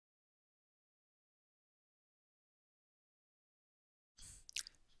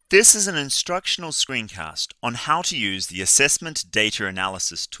This is an instructional screencast on how to use the Assessment Data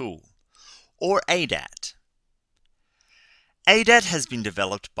Analysis Tool, or ADAT. ADAT has been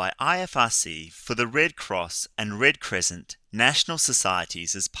developed by IFRC for the Red Cross and Red Crescent National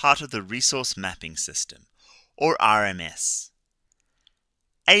Societies as part of the Resource Mapping System, or RMS.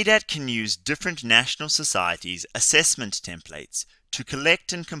 ADAT can use different national societies' assessment templates to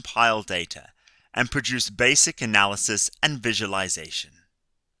collect and compile data and produce basic analysis and visualization.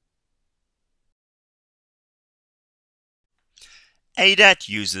 ADAT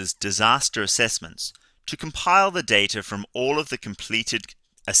uses disaster assessments to compile the data from all of the completed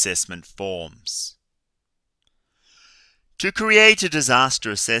assessment forms. To create a disaster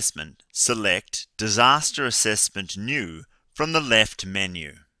assessment, select Disaster Assessment New from the left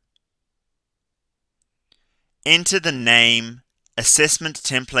menu. Enter the name, assessment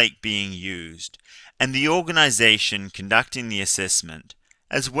template being used, and the organization conducting the assessment,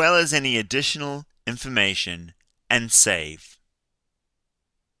 as well as any additional information, and save.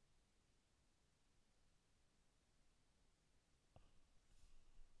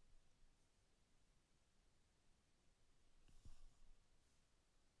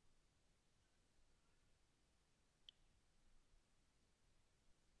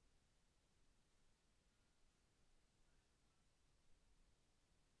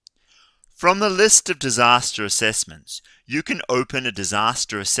 From the list of disaster assessments, you can open a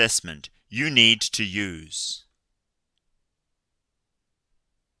disaster assessment you need to use.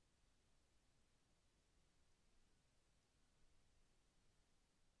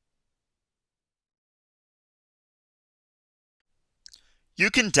 You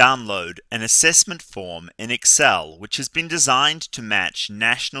can download an assessment form in Excel which has been designed to match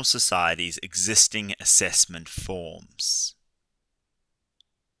National Society's existing assessment forms.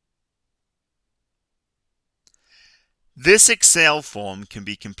 This Excel form can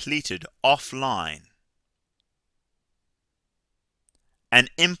be completed offline and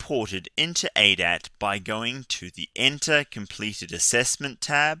imported into ADAT by going to the Enter Completed Assessment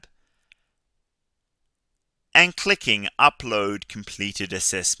tab and clicking Upload Completed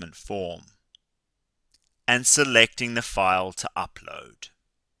Assessment Form and selecting the file to upload.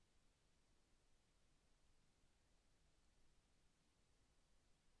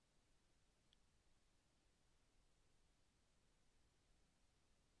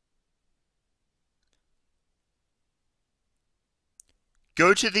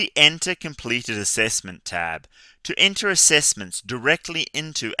 Go to the Enter Completed Assessment tab to enter assessments directly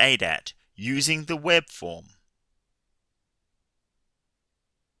into ADAT using the web form.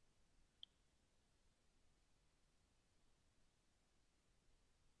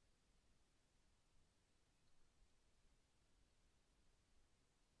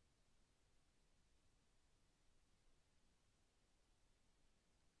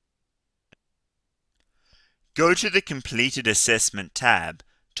 Go to the Completed Assessment tab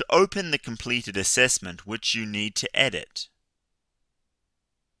to open the completed assessment which you need to edit.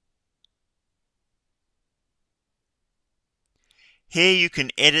 Here you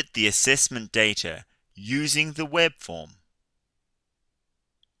can edit the assessment data using the web form.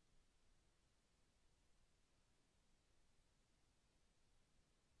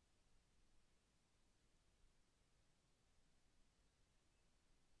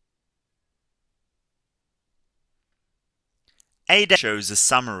 ADAT shows a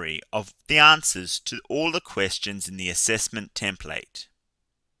summary of the answers to all the questions in the assessment template.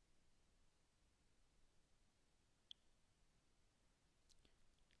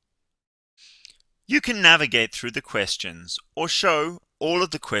 You can navigate through the questions or show all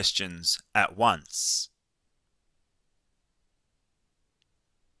of the questions at once.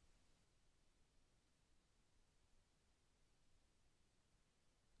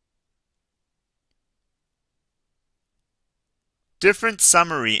 Different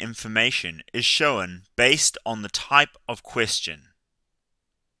summary information is shown based on the type of question.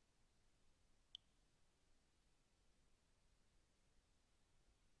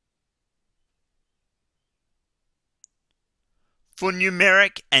 For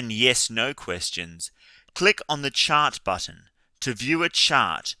numeric and yes/no questions, click on the Chart button to view a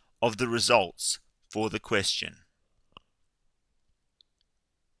chart of the results for the question.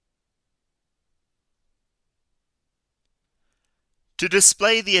 To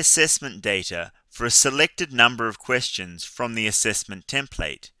display the assessment data for a selected number of questions from the assessment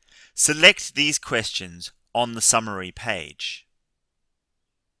template, select these questions on the summary page.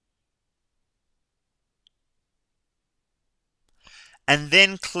 And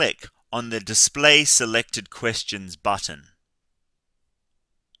then click on the Display Selected Questions button.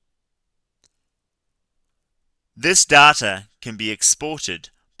 This data can be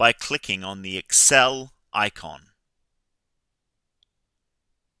exported by clicking on the Excel icon.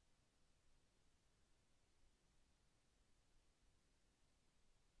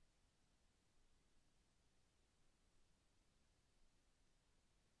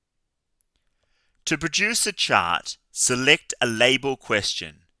 To produce a chart, select a label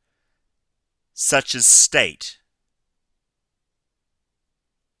question, such as state,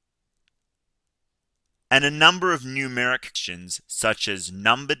 and a number of numeric questions such as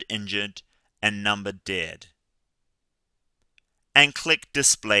numbered injured and numbered dead, and click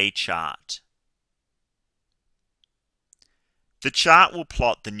Display Chart. The chart will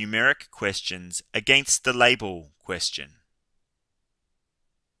plot the numeric questions against the label question.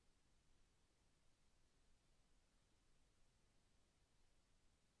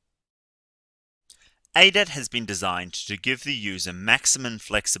 ADAT has been designed to give the user maximum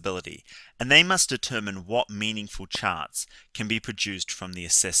flexibility, and they must determine what meaningful charts can be produced from the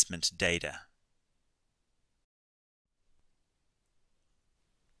assessment data.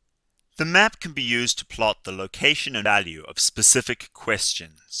 The map can be used to plot the location and value of specific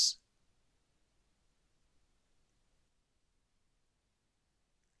questions.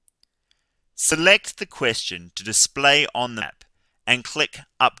 Select the question to display on the map and click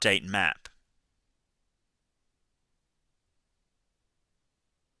Update Map.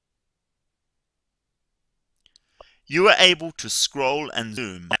 You are able to scroll and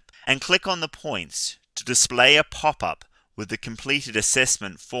zoom and click on the points to display a pop-up with the completed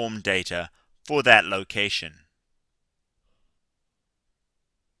assessment form data for that location.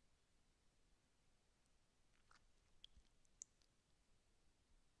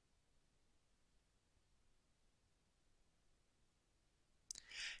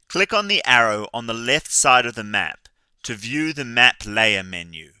 Click on the arrow on the left side of the map to view the Map Layer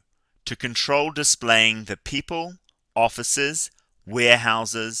menu to control displaying the people, offices,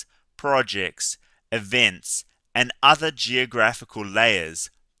 warehouses, projects, events, and other geographical layers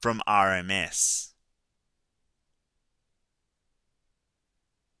from RMS.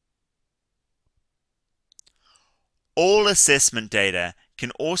 All assessment data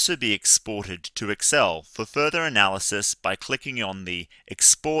can also be exported to Excel for further analysis by clicking on the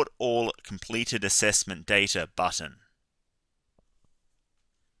Export All Completed Assessment Data button.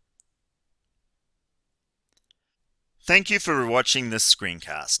 Thank you for watching this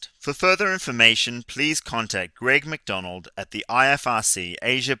screencast. For further information, please contact Greg McDonald at the IFRC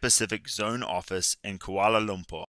Asia Pacific Zone Office in Kuala Lumpur.